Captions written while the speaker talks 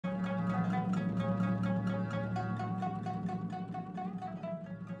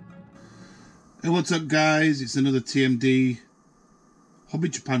Hey, what's up guys? It's another TMD Hobby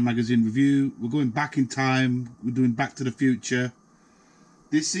Japan magazine review. We're going back in time. We're doing Back to the Future.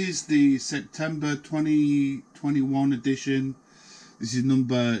 This is the September 2021 edition. This is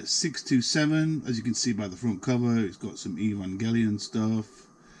number 627. As you can see by the front cover, it's got some Evangelion stuff.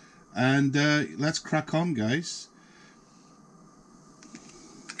 And let's crack on, guys.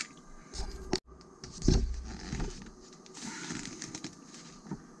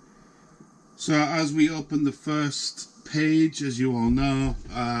 So as we open the first page, as you all know,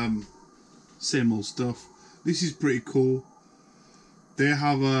 same old stuff. This is pretty cool. They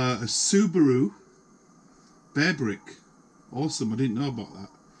have a Subaru bear brick. Awesome, I didn't know about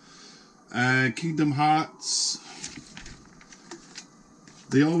that. Kingdom Hearts.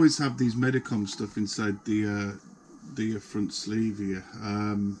 They always have these Medicom stuff inside the front sleeve here,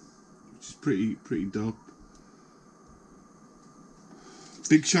 which is pretty dope.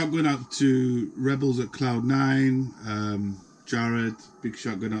 Big shout going out to Rebels at Cloud9, Jared. Big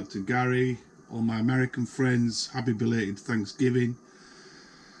shout going out to Gary, all my American friends. Happy belated Thanksgiving.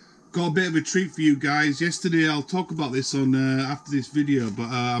 Got a bit of a treat for you guys. Yesterday, I'll talk about this on after this video, but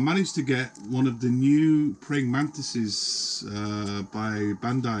I managed to get one of the new praying mantises by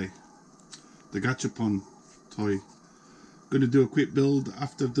Bandai, the Gachapon toy. Going to do a quick build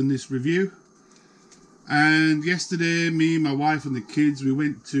after I've done this review. And yesterday, me, my wife and the kids, we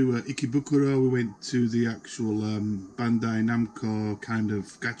went to Ikebukuro. We went to the actual Bandai Namco kind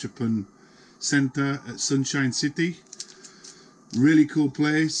of Gachapon center at Sunshine City. Really cool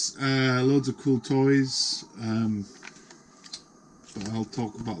place, loads of cool toys, but I'll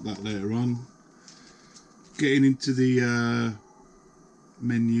talk about that later on. Getting into the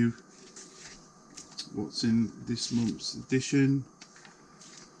menu, what's in this month's edition.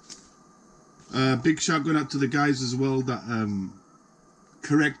 Big shout going out to the guys as well that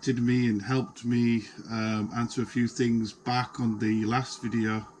corrected me and helped me answer a few things back on the last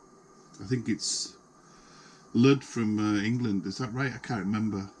video. I think it's Lud from England, is that right? I can't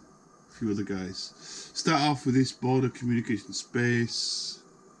remember. A few other guys. Start off with this border communication space.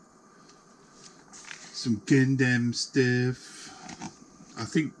 Some Gundam stuff. I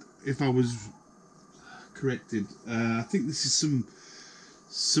think if I was corrected, I think this is some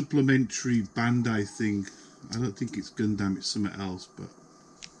supplementary Bandai thing. I don't think it's Gundam, it's something else, but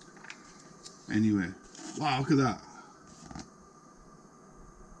anyway. Wow, look at that.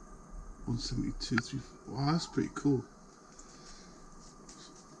 172, 3, wow, that's pretty cool.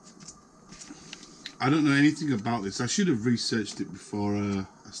 I don't know anything about this. I should have researched it before I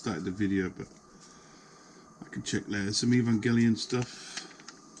started the video, but I can check later. Some Evangelion stuff.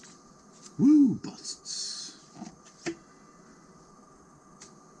 Woo, busts.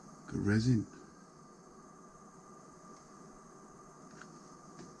 Good resin.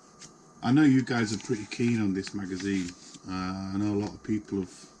 I know you guys are pretty keen on this magazine. I know a lot of people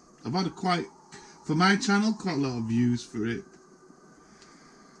have. I've had for my channel, quite a lot of views for it.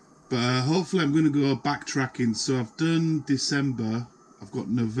 But hopefully I'm going to go backtracking. So I've done December. I've got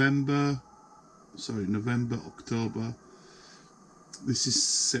November, October. This is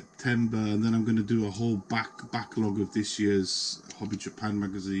September, and then I'm going to do a whole backlog of this year's Hobby Japan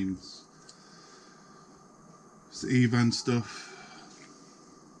magazines. It's the Evan stuff.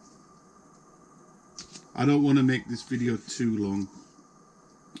 I don't want to make this video too long,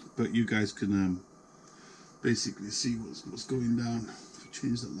 but you guys can basically see what's going down. If I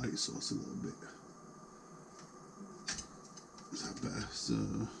change the light source a little bit, is that better? So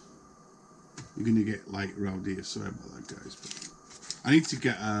you're gonna get light around here. Sorry about that, guys. But I need to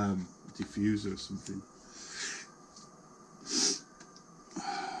get a diffuser or something.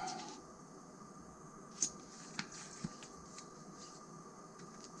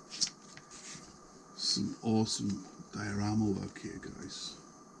 Some awesome diorama work here, guys.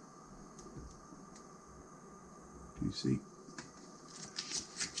 Can you see?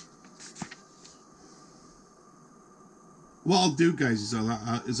 What I'll do, guys, is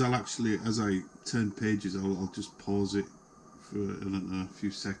I'll actually, as I turn pages, I'll just pause it for, I don't know, a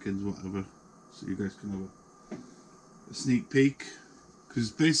few seconds, whatever, so you guys can have a sneak peek.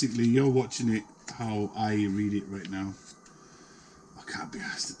 Because basically, you're watching it how I read it right now. I can't be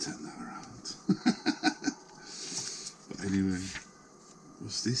asked to turn that around. But anyway,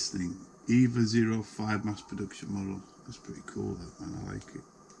 what's this thing? EVA 05 mass production model. That's pretty cool, that, man. I like it.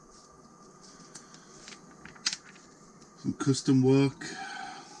 Some custom work.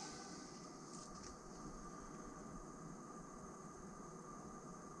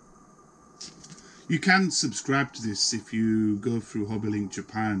 You can subscribe to this if you go through Hobbylink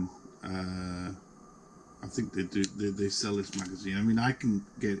Japan. I think they do. They sell this magazine. I mean, I can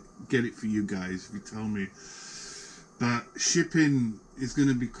get it for you guys if you tell me. But shipping is going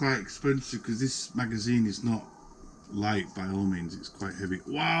to be quite expensive because this magazine is not light by all means. It's quite heavy.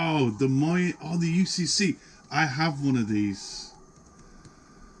 Wow, the UCC. I have one of these.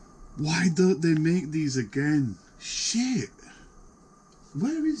 Why don't they make these again? Shit.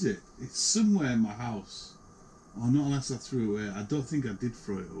 Where is it? It's somewhere in my house. Oh, not unless I threw it away. I don't think I did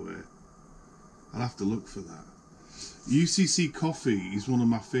throw it away. I'll have to look for that. UCC coffee is one of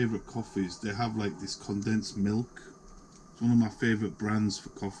my favourite coffees. They have like this condensed milk. It's one of my favourite brands for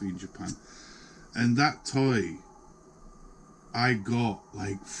coffee in Japan. And that toy I got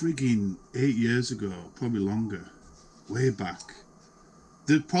like frigging 8 years ago, probably longer, way back.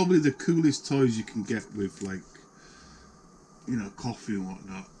 They're probably the coolest toys you can get with, like, you know, coffee and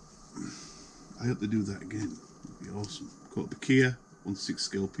whatnot. I hope they do that again. It'd be awesome. Got the Kia 1/6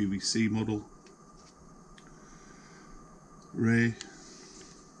 scale PVC model. Ray.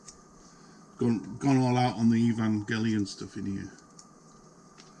 Gone all out on the Evangelion stuff in here.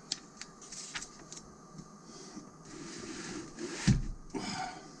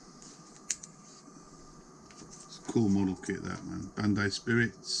 It's a cool model kit, that, man. Bandai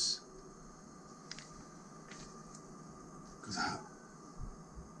Spirits. Look at that.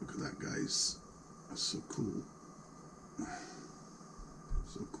 Look at that, guys. That's so cool.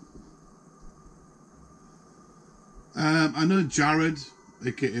 So cool. I know Jared,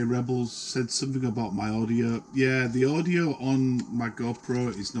 aka Rebels, said something about my audio. Yeah, the audio on my GoPro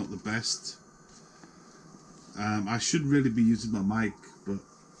is not the best. I should really be using my mic, but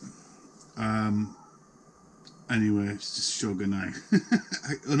anyway, it's just Shogunai.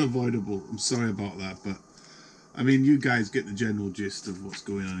 Unavoidable. I'm sorry about that, but I mean, you guys get the general gist of what's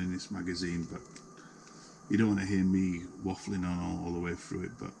going on in this magazine, but you don't want to hear me waffling on all the way through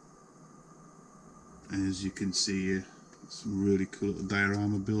it. But as you can see here, some really cool little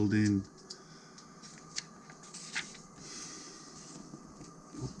diorama building.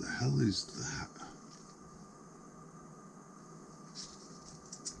 What the hell is that?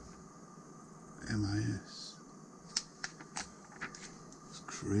 MIS. It's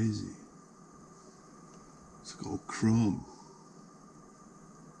crazy. It's got all chrome.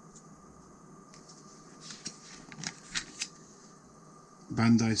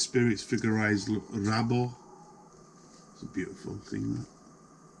 Bandai Spirits figurized Rabo. It's a beautiful thing, that.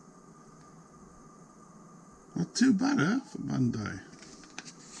 Not too bad, huh, for Bandai.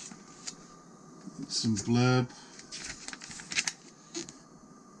 Some blurb.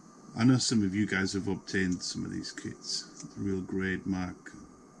 I know some of you guys have obtained some of these kits. Real grade Mark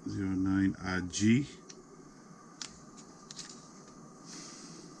 09 RG.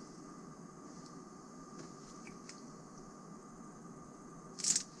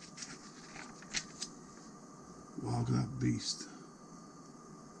 Wow, look at that beast.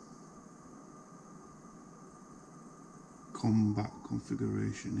 Combat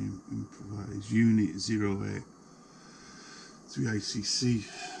configuration improvised. Unit 08. 3ICC.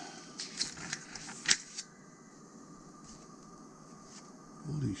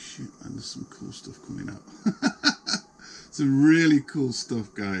 Holy shit, man, there's some cool stuff coming out. Some really cool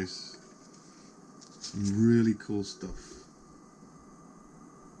stuff, guys. Some really cool stuff.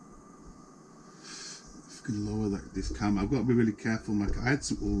 If you can lower this camera, I've got to be really careful. I had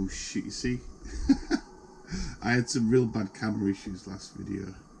some, oh shit, you see? I had some real bad camera issues last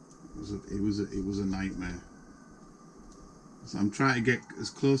video. It was a nightmare. So I'm trying to get as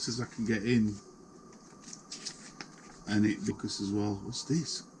close as I can get in. And it focus as well. What's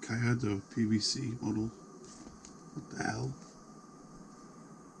this? Kayado PVC model. What the hell?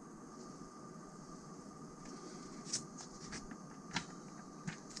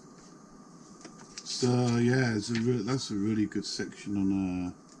 So yeah, that's a really good section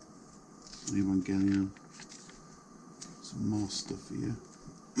on Evangelion. Some more stuff here.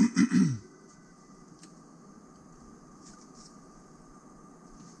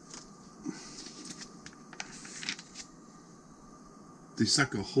 It's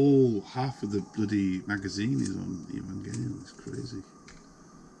like a whole half of the bloody magazine is on Evangelion. It's crazy.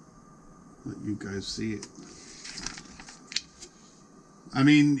 Let you guys see it. I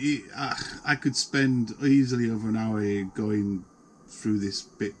mean, I could spend easily over an hour going through this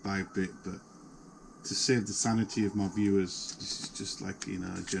bit by bit, but to save the sanity of my viewers, this is just like, you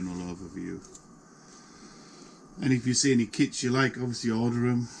know, a general overview. And if you see any kits you like, obviously order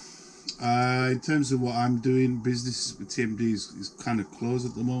them. In terms of what I'm doing, business with TMD is kind of closed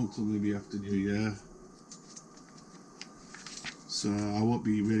at the moment, so maybe after New Year. so I won't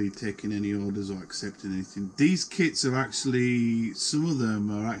be really taking any orders or accepting anything. These kits are actually, some of them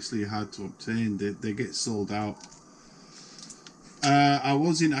are actually hard to obtain. They get sold out. I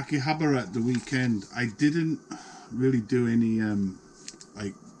was in Akihabara at the weekend. I didn't really do any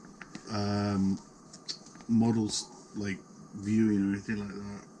models like viewing or anything like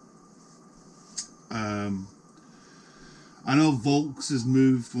that. I know Volks has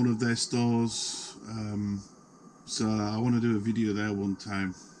moved one of their stores, so I want to do a video there one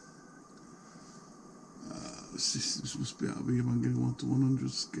time. This must be out of here. I'm getting 1 to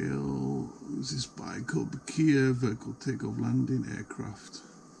 100 scale. Who's this bike called Bakia Vertical Takeoff Landing Aircraft?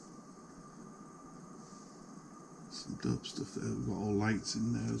 Some dope stuff there. We've got all lights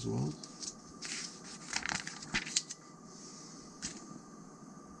in there as well.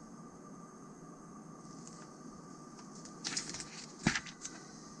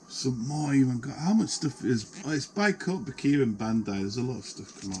 Some more even got. How much stuff is? Oh, it's by Coat Bakia and Bandai. There's a lot of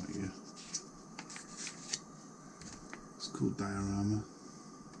stuff come out here. It's a cool diorama.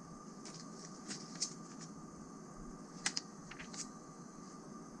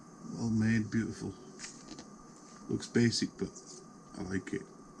 Well made, beautiful. Looks basic, but I like it.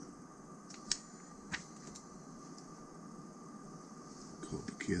 Coat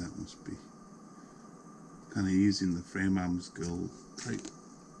Bakia, that must be. Kind of using the frame arms gold type.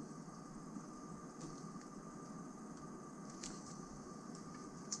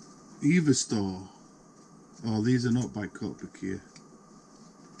 Eva Store. Oh, these are not by Coat Bakia.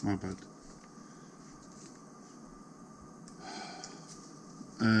 My bad.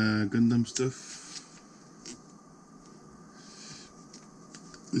 Gundam stuff.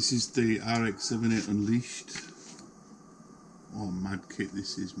 This is the RX-78 Unleashed. Oh, mad kit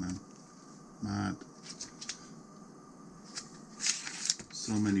this is, man. Mad.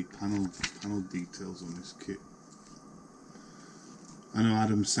 So many panel details on this kit. I know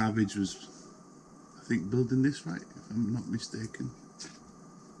Adam Savage was, I think, building this, right, if I'm not mistaken.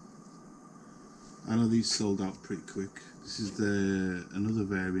 I know these sold out pretty quick. This is another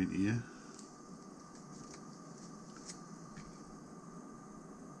variant here.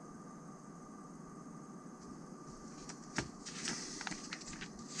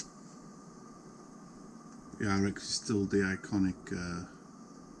 The RX is still the iconic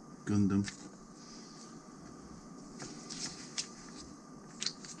Gundam.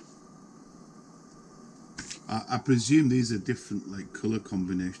 I presume these are different, like, colour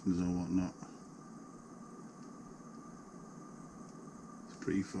combinations or whatnot. It's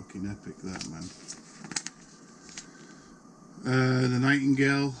pretty fucking epic, that, man. The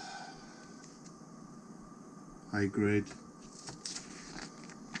Nightingale, high grade,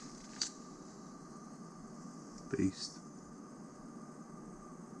 beast.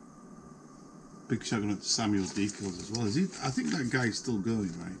 Big shout out to Samuel Decals as well. Is he? I think that guy's still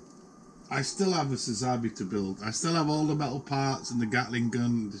going, right? I still have a Suzabi to build. I still have all the metal parts and the Gatling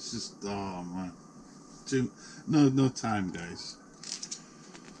gun. It's just, oh man, no time, guys.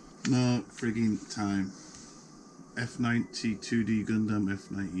 No frigging time. F90 2D Gundam,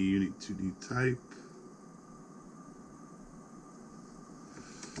 F90 unit 2D type.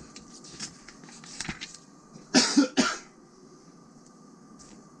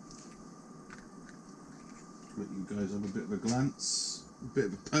 Let you guys have a bit of a glance, a bit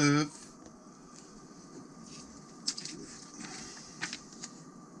of a perv.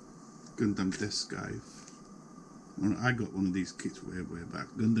 Gundam Death Scythe. I got one of these kits way back.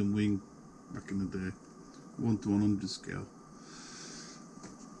 Gundam Wing, back in the day. 1 to 100 scale.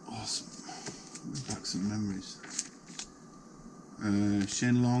 Awesome. Bring back some memories.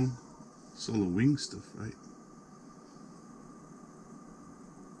 Shenlong. It's all the wing stuff, right?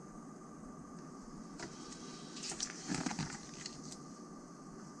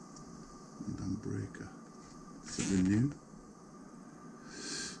 Gundam Breaker. Something new.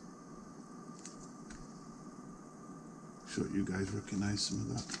 Sure you guys recognise some of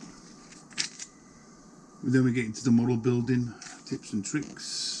that. But then we get into the model building tips and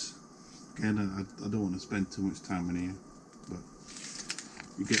tricks. Again, I don't want to spend too much time in here, but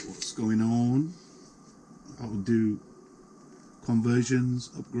you get what's going on. I will do conversions,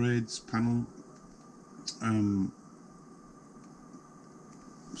 upgrades, panel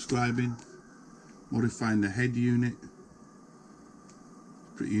scribing, modifying the head unit.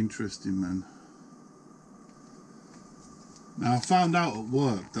 Pretty interesting, man. Now I found out at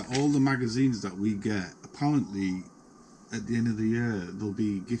work that all the magazines that we get, apparently at the end of the year, they'll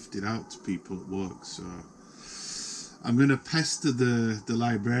be gifted out to people at work, so I'm going to pester the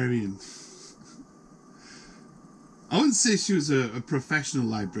librarian. I wouldn't say she was a professional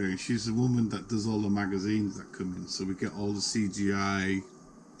librarian. She's a woman that does all the magazines that come in. So we get all the CGI,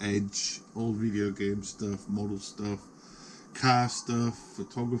 Edge, old video game stuff, model stuff, car stuff,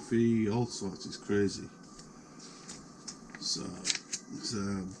 photography, all sorts. It's crazy. So it's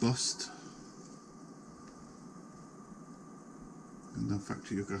a bust. Gundam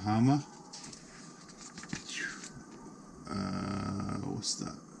Factory Yokohama. What's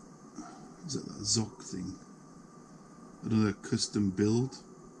that? Is it that Zoc thing? Another custom build.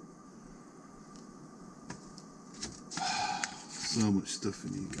 So much stuff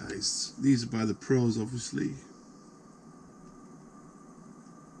in here, guys. These are by the pros, obviously.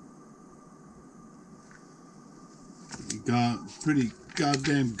 Pretty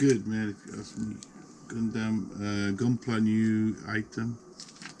goddamn good, man, if you ask me. Gundam, Gunpla new item.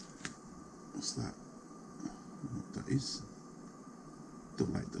 What's that? I don't know what that is.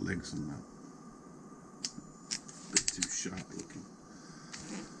 Don't like the legs on that. Bit too sharp looking.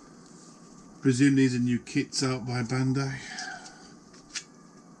 Presume these are new kits out by Bandai.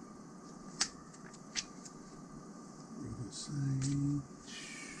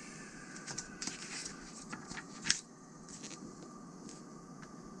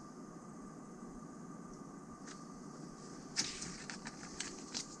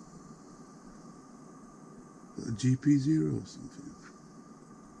 A GP0 or something.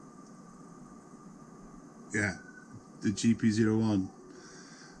 Yeah, the GP01.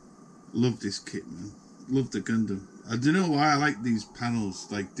 Love this kit, man. Love the Gundam. I don't know why I like these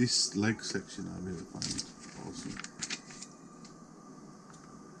panels, like this leg section. I really find awesome.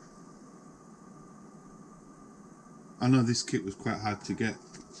 I know this kit was quite hard to get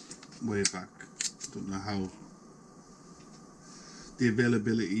way back. Don't know how the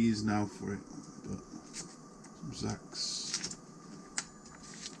availability is now for it, but some Zax.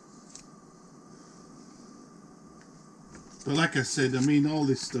 But like I said, I mean, all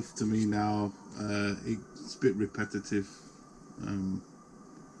this stuff to me now, it's a bit repetitive.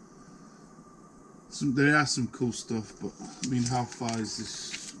 There are some cool stuff, but I mean, how far is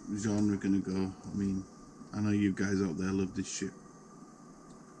this genre gonna go? I mean, I know you guys out there love this shit.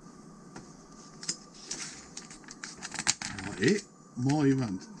 More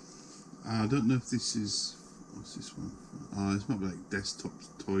even. I don't know if this is, what's this one? Oh, it's not like desktop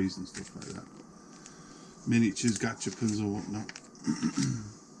toys and stuff like that. Miniatures, gachapons or whatnot.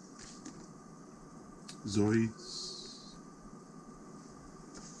 Zoids.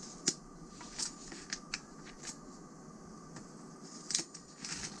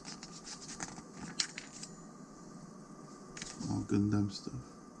 More Gundam stuff.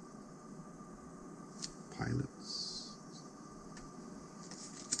 Pilots.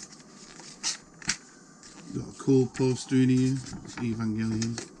 Got a cool poster in here. It's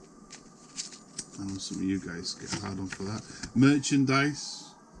Evangelion. I know some of you guys get hard on for that.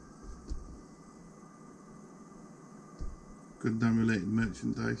 Merchandise. Gundam related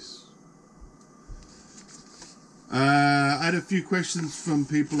merchandise. I had a few questions from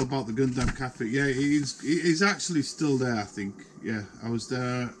people about the Gundam Cafe. Yeah, it is actually still there, I think. Yeah, I was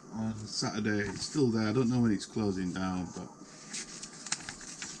there on Saturday. It's still there. I don't know when it's closing down, but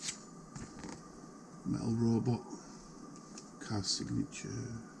metal robot, car signature.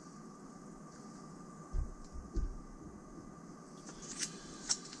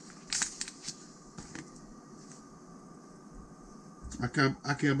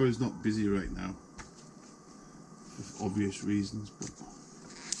 Akihabara is not busy right now, for obvious reasons, but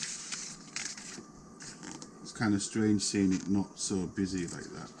it's kind of strange seeing it not so busy like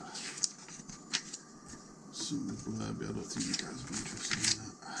that. Something blurby, I don't think you guys are interested in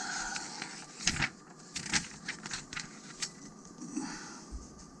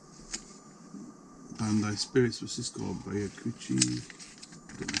that. Bandai Spirits, what's this called? Bayakuchi.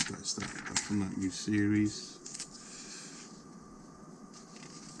 I don't know if that's that from that new series.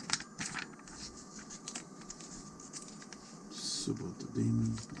 About the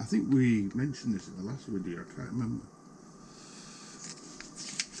demon. I think we mentioned this in the last video. I can't remember.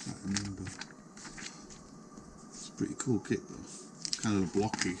 It's a pretty cool kit though. Kind of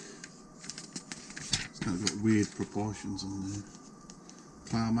blocky. It's kind of got weird proportions on there.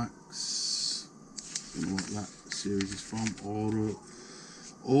 Climax. Don't know what that series is from.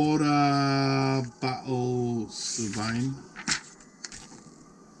 Aura Battle Savine.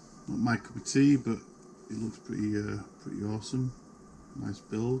 Not my cup of tea, but it looks pretty awesome. Nice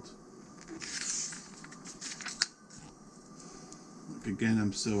build. Like again,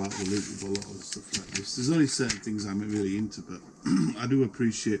 I'm so out of the loop with a lot of stuff like this. There's only certain things I'm really into, but I do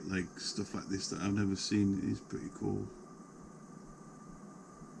appreciate like stuff like this that I've never seen. It is pretty cool.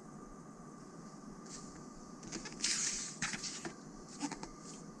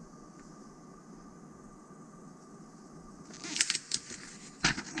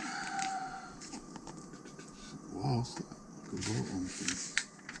 bought one thing.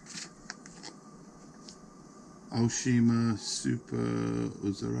 Aoshima Super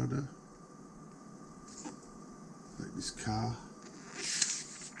Uzarada. Like this car.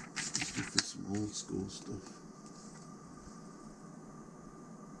 Let's look for some old school stuff.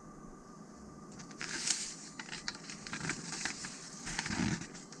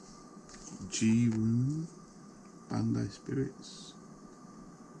 G-Room. Bandai Spirits.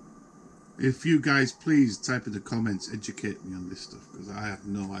 If you guys please type in the comments, educate me on this stuff, because I have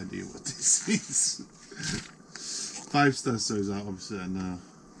no idea what this is. 5-star stores out, obviously I know.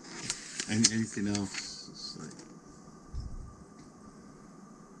 Anything else, it's like,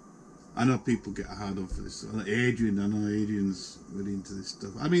 I know people get hard on for this. Adrian, I know Adrian's really into this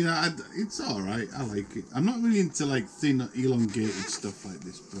stuff. I mean, it's alright, I like it. I'm not really into like thin, elongated stuff like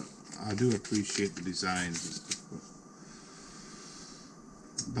this, but I do appreciate the designs and stuff. But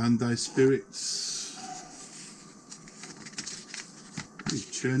Bandai Spirits, he's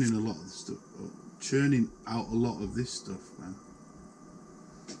churning a lot of stuff, churning out a lot of this stuff, man.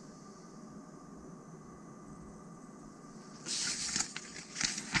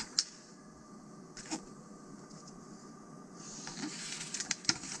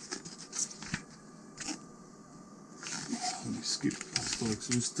 Let me skip past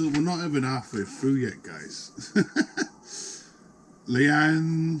all, we're not even halfway through yet, guys.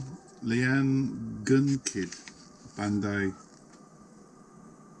 Lian Gun Kid, Bandai.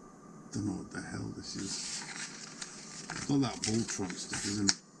 Don't know what the hell this is. It's not that Voltron stuff,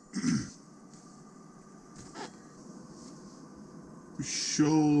 isn't it?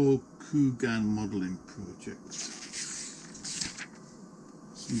 Shokugan modeling project.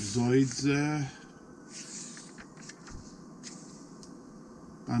 Some Zoids there.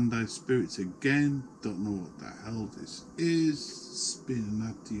 Bandai Spirits again. Don't know what the hell this is.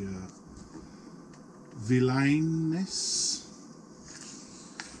 Spinatia Villainess.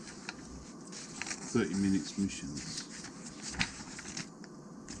 30 minutes missions.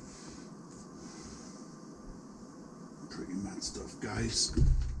 Pretty mad stuff, guys.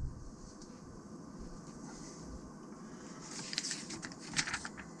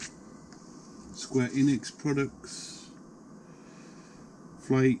 Square Enix products.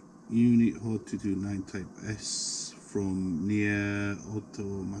 Flight Unit Hot 229 Type S from Nier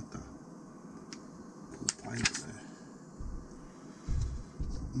Automata. Cool pilot there.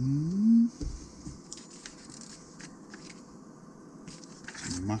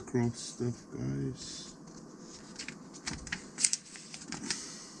 Some macro stuff, guys.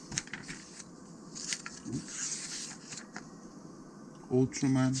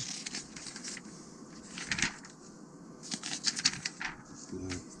 Ultraman.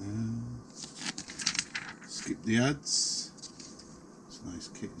 Skip the ads. It's a nice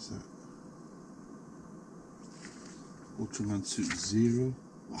kit, is that? Ultraman Suit Zero.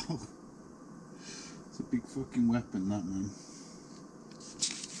 Wow. It's a big fucking weapon, that, man.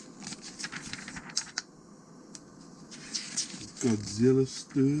 Godzilla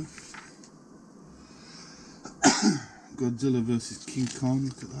stuff. Godzilla vs King Kong,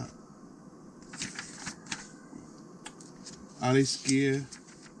 look at that. Alice gear.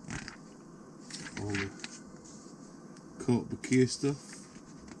 All the Coat Bakir stuff.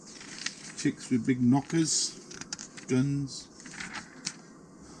 Chicks with big knockers. Guns.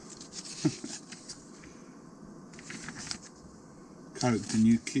 Character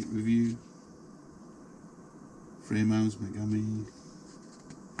new kit review. Frame House Megami.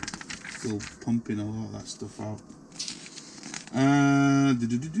 Still pumping a lot of that stuff out.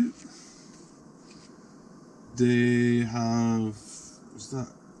 They have, what's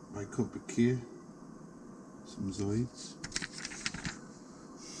that? By Coat Bakir. Some Zoids.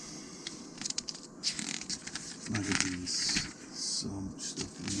 Magazines. So much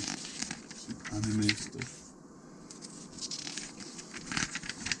stuff in there. Some anime stuff.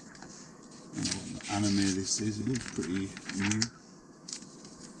 I don't know what anime this is. It looks pretty new.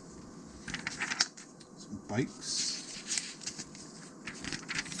 Some bikes.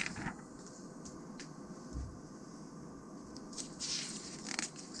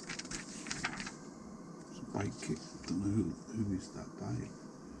 Bike kit. Don't know who is that by.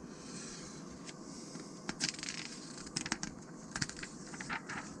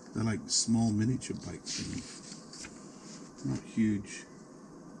 They're like small miniature bikes, not huge.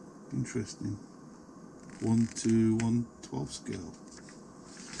 Interesting. 1:112 scale.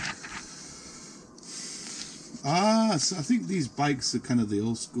 So I think these bikes are kind of the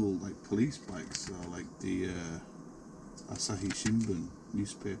old school, like police bikes, or like the Asahi Shimbun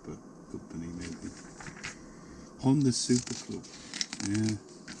newspaper company, maybe. Honda Super Club, yeah.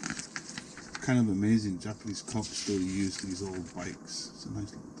 kind of amazing. Japanese cops still use these old bikes. It's a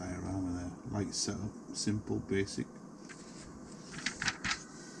nice little diorama there. Light setup, simple, basic.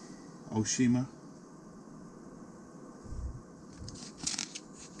 Oshima.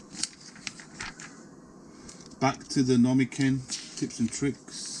 Back to the Nomiken tips and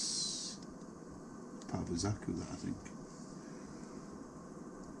tricks. Part of Zaku, that I think.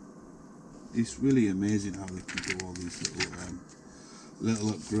 It's really amazing how they can do all these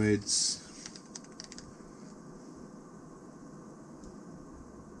little upgrades.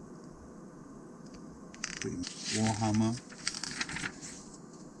 Warhammer.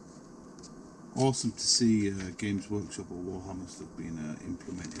 Awesome to see Games Workshop or Warhammer stuff being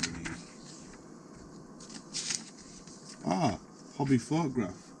implemented in here. Ah, hobby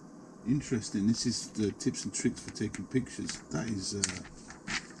photograph. Interesting. This is the tips and tricks for taking pictures. That is,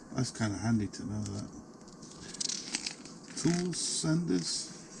 that's kind of handy to know that. Tools, sanders.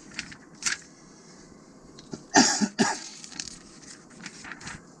 Look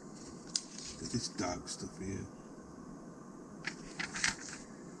at this dark stuff here.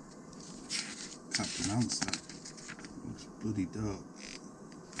 Can't pronounce that. It looks bloody dark.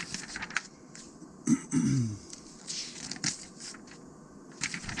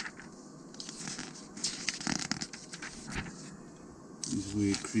 These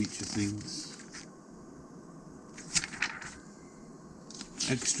weird creature things.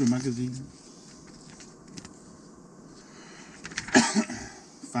 Extra magazine.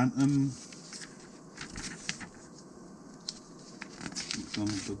 Phantom.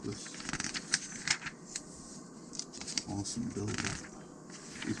 McDonnell Douglas. Awesome build that.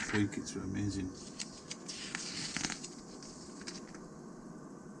 These plane kits are amazing.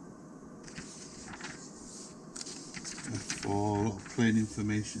 F4, a lot of plane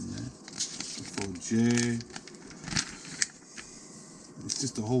information there. F4J. It's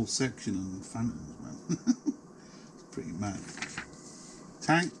just a whole section on Phantoms, man. It's pretty mad.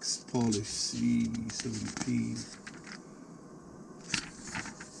 Tanks, Polish C7P.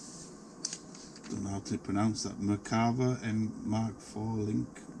 Don't know how to pronounce that. Merkava M Mark IV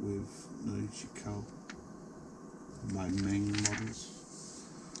link with Norishikawa. My main models.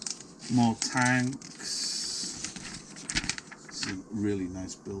 More tanks. This is a really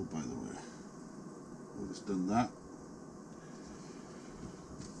nice build, by the way. We've just done that.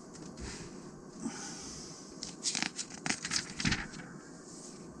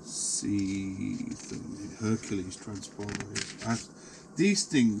 Hercules transporter. These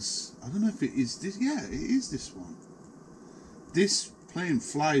things, I don't know if it is this. Yeah, it is this one. This plane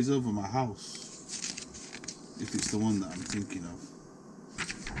flies over my house. If it's the one that I'm thinking of.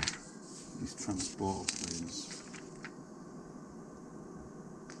 These transporter planes.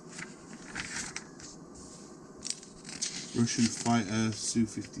 Russian fighter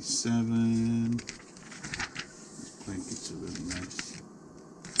Su-57. These plane kits are really nice.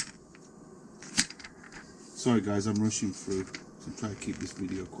 Sorry guys, I'm rushing through, so I'm trying to keep this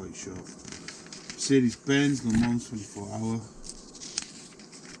video quite short. Mercedes-Benz Le Mans 24 hour.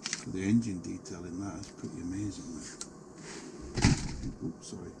 The engine detail in that is pretty amazing, man. Oops,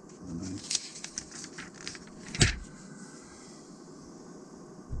 sorry, for the noise.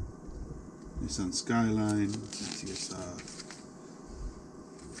 Nissan Skyline, GTSR.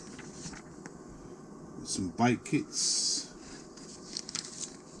 Some bike kits.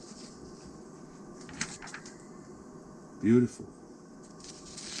 Beautiful.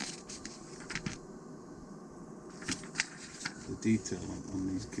 The detail on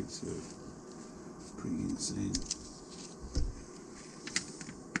these kits are pretty insane.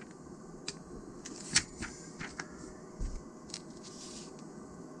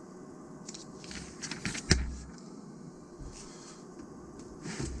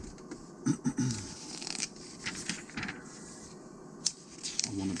 I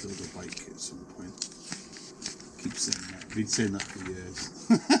want to build a bike kit at some point. Keep saying that. I've been saying that for years.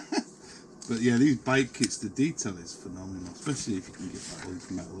 But yeah, these bike kits, the detail is phenomenal, especially if you can get that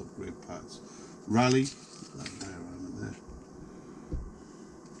old metal upgrade parts. Rally, that diorama there.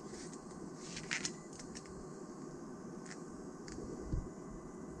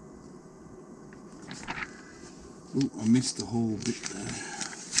 Oh, I missed the whole bit there.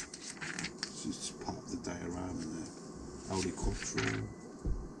 This is just part of the diorama there. Audi Quattro.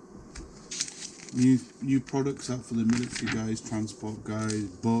 New products out for the military guys, transport guys,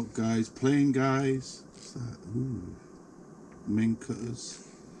 boat guys, plane guys. What's that? Ooh. Main cutters.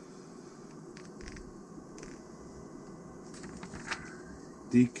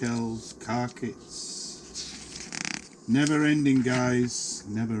 Decals, car kits. Never ending, guys.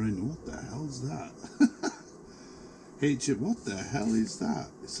 Never ending. What the hell's that? What the hell is that?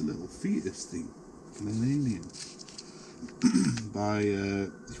 It's a little fetus thing. An alien. By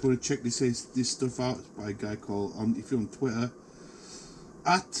if you want to check this stuff out, it's by a guy called if you're on Twitter,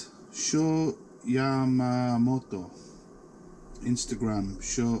 at Sho Yamamoto. Instagram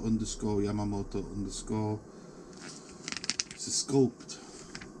Sho_Yamamoto_. It's a sculpt.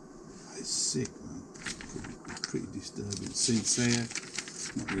 It's sick, man. Pretty disturbing. Saint Seiya.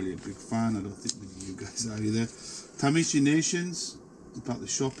 Not really a big fan. I don't think many of you guys are either. Tamishi Nations, about the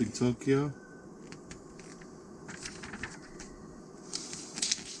shop in Tokyo.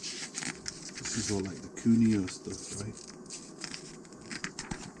 This is all like the Kunio stuff, right?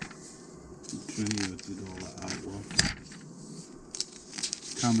 Kunio did all that artwork.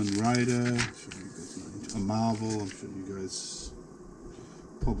 Kamen Rider, I'm sure you guys know. A Marvel, I'm sure you guys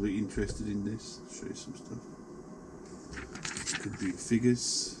probably interested in this. I'll show you some stuff. Could be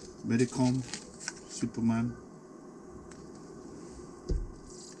figures, Medicom, Superman,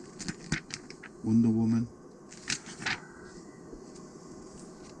 Wonder Woman,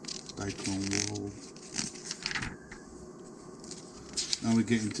 Cyclone World. Now we're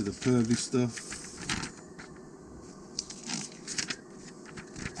getting to the pervy stuff.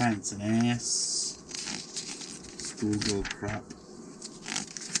 Pants and ass. Schoolgirl crap.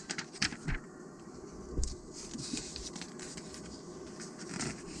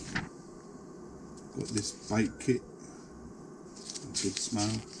 Got this bike kit. Good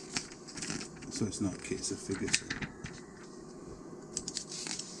smile. So it's not a kit, it's a figure.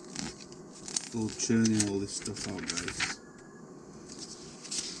 Still churning all this stuff out, guys.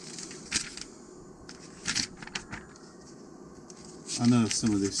 I know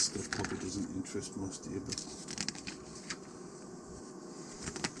some of this stuff probably doesn't interest most of you, but it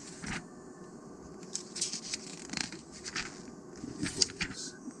is what it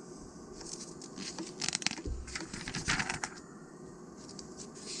is.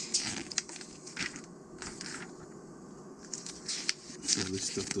 So this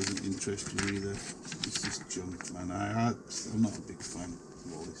stuff doesn't interest you either. This is junk, man. I'm not a big fan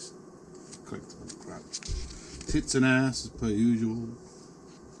of all this collectible crap. Tits and ass as per usual.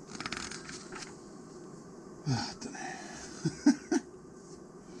 I don't know.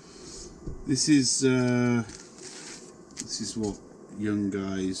 This is what young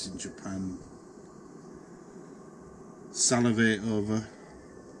guys in Japan salivate over.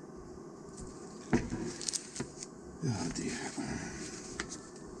 Oh dear.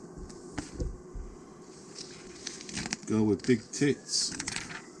 Girl with big tits.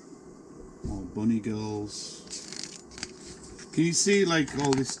 More bunny girls. Can you see, like,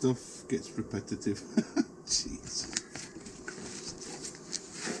 all this stuff gets repetitive? Jeez.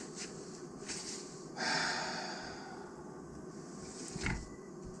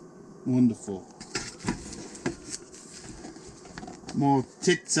 Wonderful. More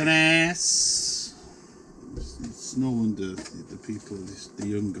tits and ass. It's no wonder the people, the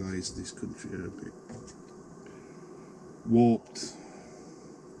young guys of this country are a bit warped.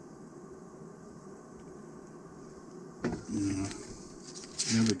 No,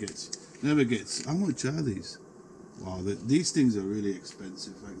 never gets. How much are these? Wow, these things are really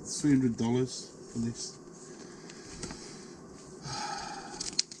expensive. Like $300 for this.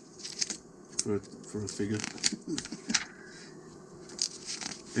 For a figure.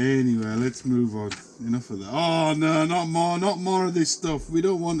 Anyway, let's move on. Enough of that. Oh no, not more of this stuff. We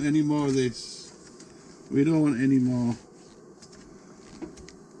don't want any more of this. We don't want any more.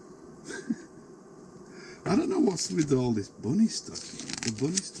 I don't know what's with all this bunny stuff. The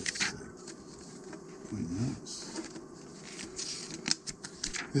bunny stuff's like quite nuts.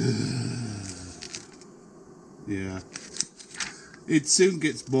 Yeah. It soon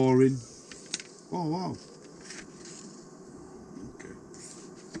gets boring. Oh wow. Okay.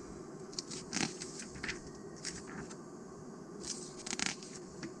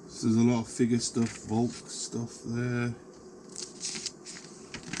 So there's a lot of figure stuff, Volk stuff there.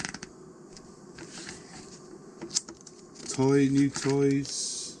 New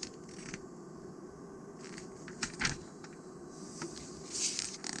toys.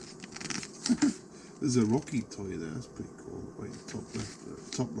 There's a Rocky toy there, that's pretty cool. Wait, top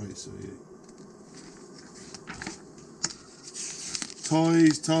left, top right, so yeah.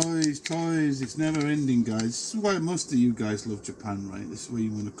 Toys, it's never ending, guys. This is why most of you guys love Japan, right? This is where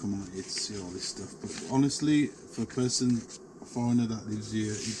you want to come out here to see all this stuff. But honestly, for a foreigner that lives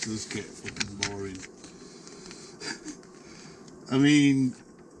here, it does get fucking boring. I mean,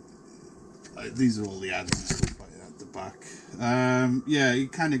 these are all the ads and stuff like that at the back. Yeah,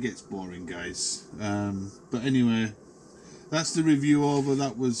 it kind of gets boring, guys. But anyway, that's the review over.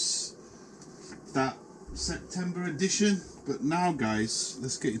 That was that September edition. But now guys,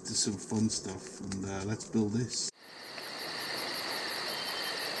 let's get into some fun stuff and let's build this.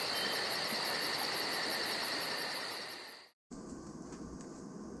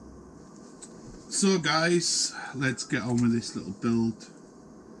 So guys, let's get on with this little build.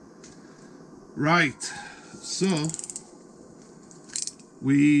 Right, so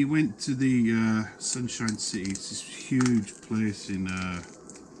we went to the Sunshine City. It's this huge place in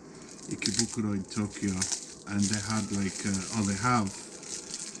Ikebukuro in Tokyo, and they had like, they have,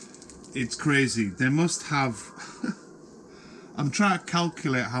 it's crazy. They must have, I'm trying to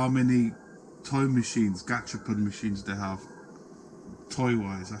calculate how many toy machines, gachapon machines they have,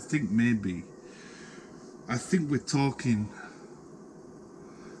 toy-wise. I think we're talking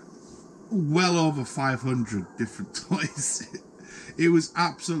well over 500 different toys. It was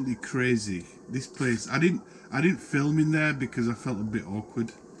absolutely crazy. This place, I didn't film in there because I felt a bit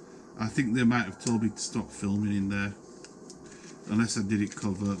awkward. I think they might have told me to stop filming in there, unless I did it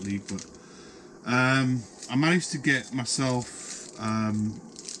covertly. But I managed to get myself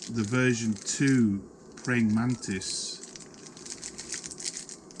the version 2 praying mantis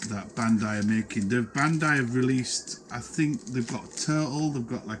that Bandai are making. Bandai have released, I think they've got a turtle, they've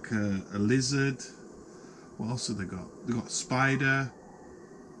got like a lizard. What else have they got? They've got a spider.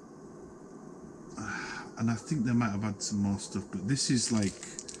 And I think they might have had some more stuff, but this is like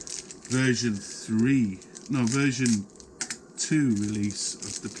version 2 release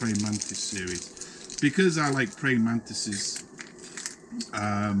of the praying mantis series. Because I like praying mantises,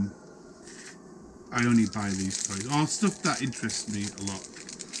 I only buy these toys, or stuff that interests me a lot.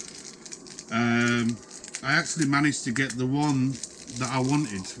 I actually managed to get the one that I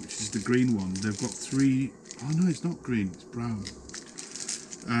wanted, which is the green one. They've got 3, oh no, it's not green, it's brown.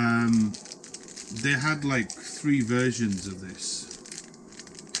 They had like 3 versions of this,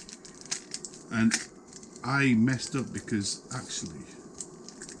 and I messed up because actually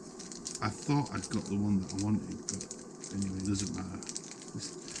I thought I'd got the one that I wanted, but anyway, it doesn't matter.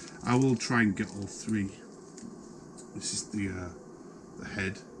 I will try and get all 3. This is the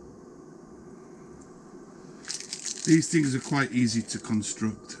head. These things are quite easy to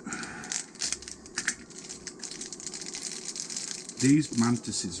construct. These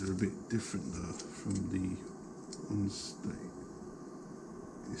mantises are a bit different though from the ones that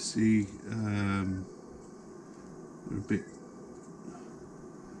you see. They're a bit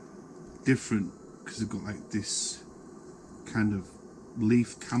different because they've got like this kind of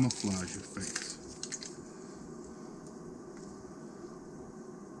leaf camouflage effect.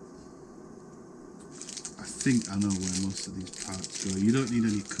 I think I know where most of these parts go. You don't need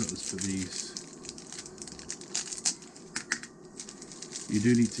any cutters for these. You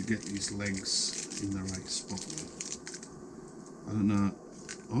do need to get these legs in the right spot though. I don't know.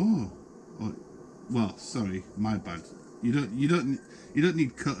 Oh, well, sorry, my bad. You don't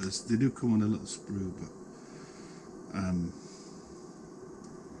need cutters. They do come on a little sprue, but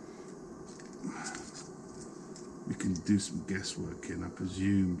we can do some guesswork in. I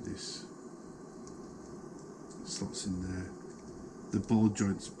presume this slots in there. The ball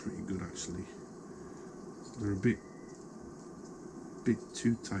joints are pretty good actually. They're a bit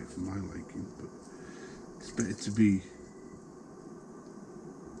too tight for my liking, but it's better to be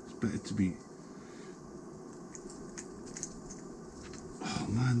oh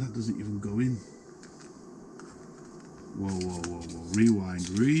man, that doesn't even go in. Whoa, rewind.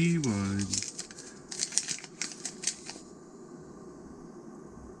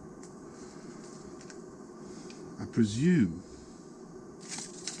 I presume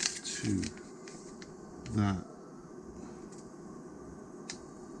to that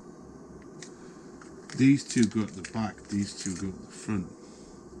these 2 go at the back, these 2 go at the front.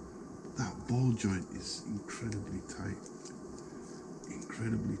 That ball joint is incredibly tight.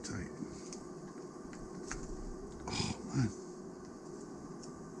 Incredibly tight. Oh man.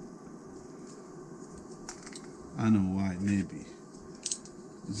 I know why, maybe.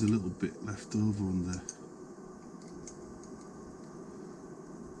 There's a little bit left over on the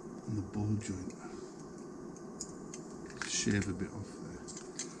ball joint. Shave a bit off there.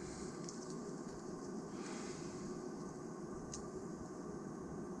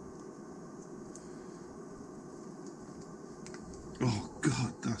 Oh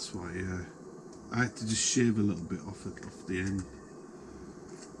god, that's why, yeah. I had to just shave a little bit off the end.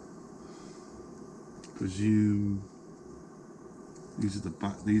 Presume these are the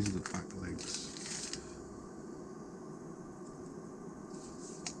back legs.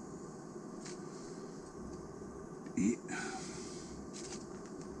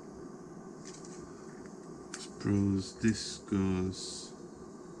 Suppose this goes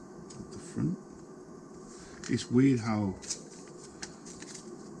at the front. It's weird how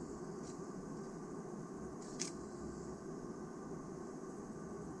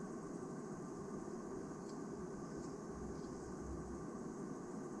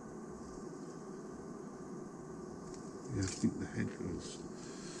I think the head goes.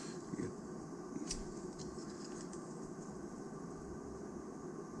 Yeah.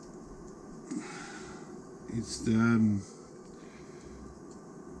 It's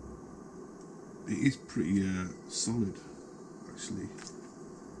it is pretty solid, actually.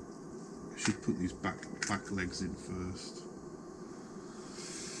 I should put these back legs in first.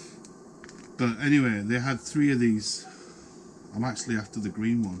 But anyway, they had 3 of these. I'm actually after the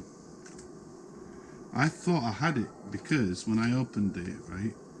green one. I thought I had it because when I opened it,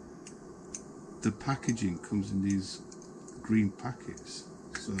 right, the packaging comes in these green packets.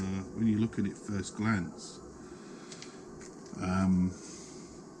 So when you look at it first glance,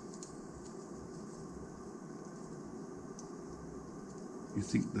 you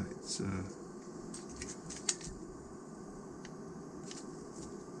think that it's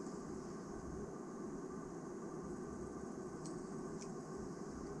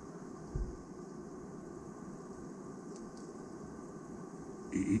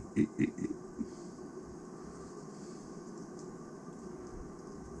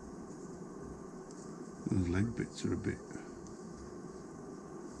those leg bits are a bit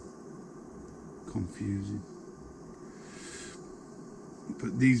confusing,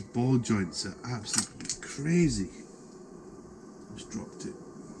 but these ball joints are absolutely crazy. Just dropped it.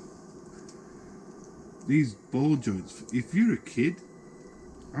 These ball joints, if you're a kid,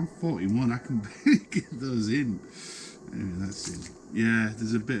 I'm 41, I can barely get those in. Anyway, that's it. Yeah,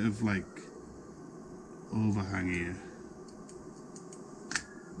 there's a bit of like overhang here.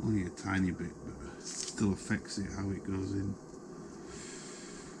 Only a tiny bit, but still affects it how it goes in.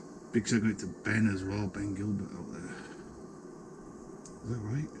 Big shout out to Ben as well, Ben Gilbert out there. Is that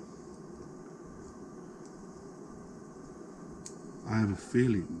right? I have a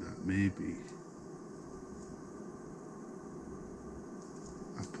feeling that maybe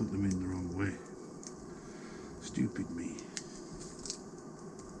I've put them in the wrong way. Stupid me.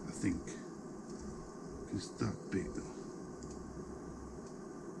 I think. Because that bit though.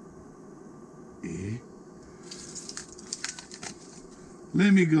 Eh?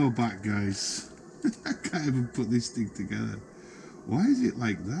 Let me go back, guys. I can't even put this thing together. Why is it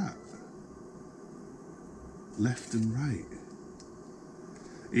like that? Left and right.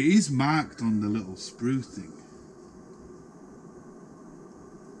 It is marked on the little sprue thing.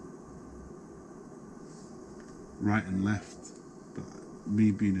 Right and left. But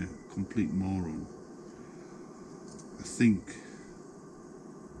me being a complete moron, I think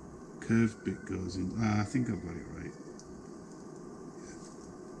curved bit goes in. I think I've got it right.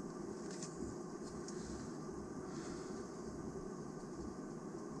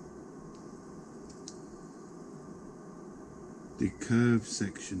 The curved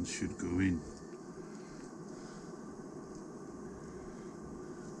section should go in.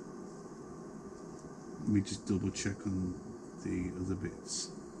 Let me just double check on the other bits.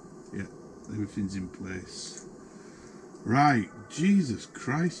 Yeah, everything's in place. Right, Jesus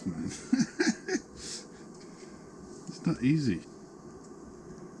Christ, man. It's not easy.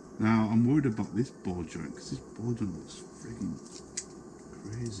 Now, I'm worried about this ball joint, because this ball joint looks freaking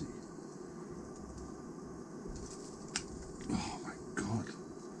crazy. Oh my God.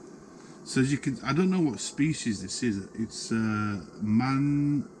 So as you can, I don't know what species this is. It's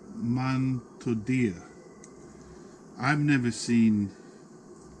Mantodea. I've never seen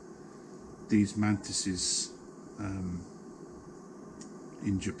these mantises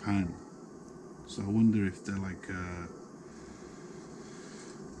in Japan, so I wonder if they're like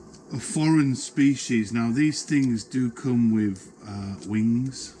a foreign species. Now these things do come with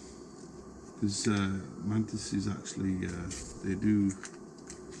wings, because mantises actually they do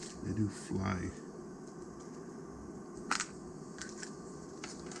fly.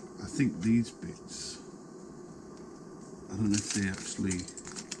 I think these bits, I don't know if they actually,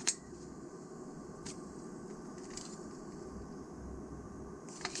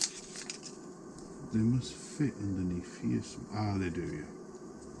 they must fit underneath here. Ah, they do, yeah.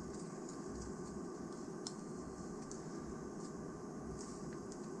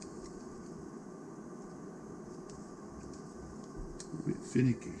 A bit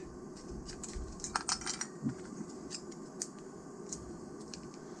finicky.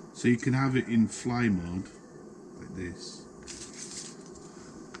 So you can have it in fly mode, like this.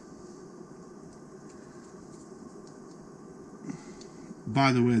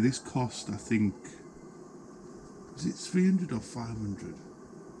 By the way, this cost, I think, was it 300 or 500?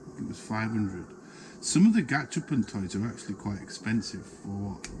 I think it was 500. Some of the Gachapon toys are actually quite expensive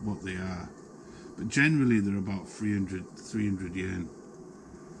for what they are, but generally they're about 300 yen.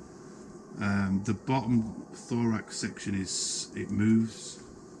 The bottom thorax section it moves.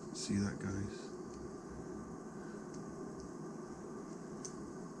 See that, guys?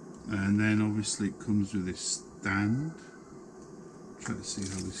 And then obviously it comes with this stand. Try to see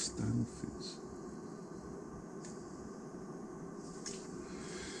how this stand fits.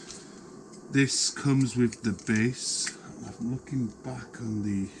 This comes with the base. I'm looking back on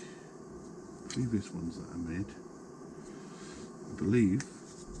the previous ones that I made. I believe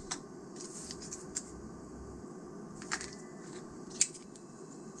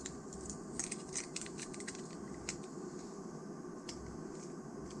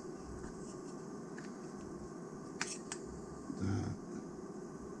that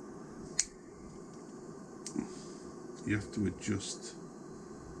you have to adjust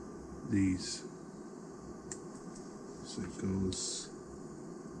these so it goes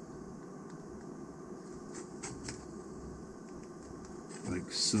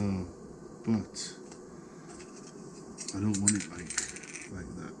like so, but I don't want it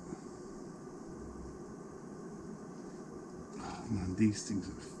like that. Oh man, these things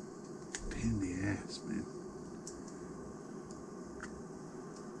are a pain in the ass, man.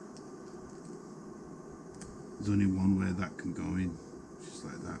 There's only one way that can go in, just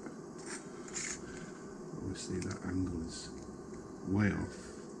like that. Obviously that angle is way off.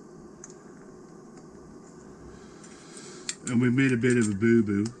 And we made a bit of a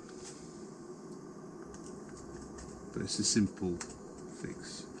boo-boo, but it's a simple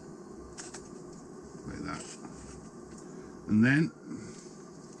fix, like that. And then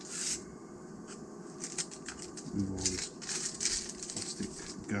move all this plastic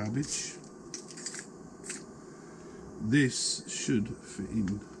garbage. This should fit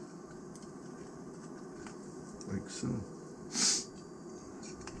in like so.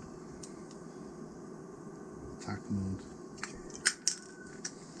 Attack mode.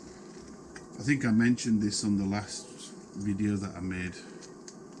 I think I mentioned this on the last video that I made.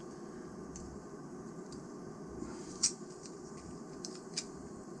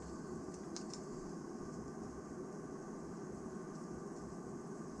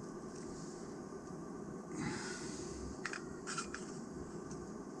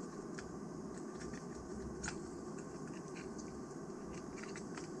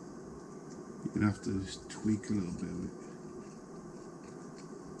 You're gonna have to just tweak a little bit of it.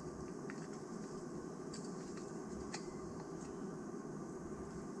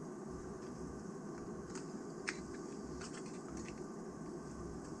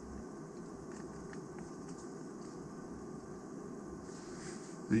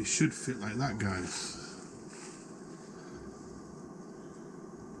 It should fit like that, guys.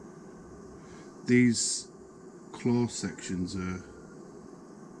 These claw sections are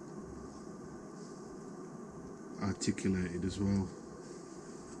articulated as well.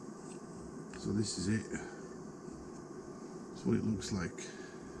 So this is it. That's what it looks like.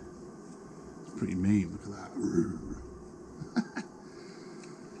 It's pretty mean, look at that.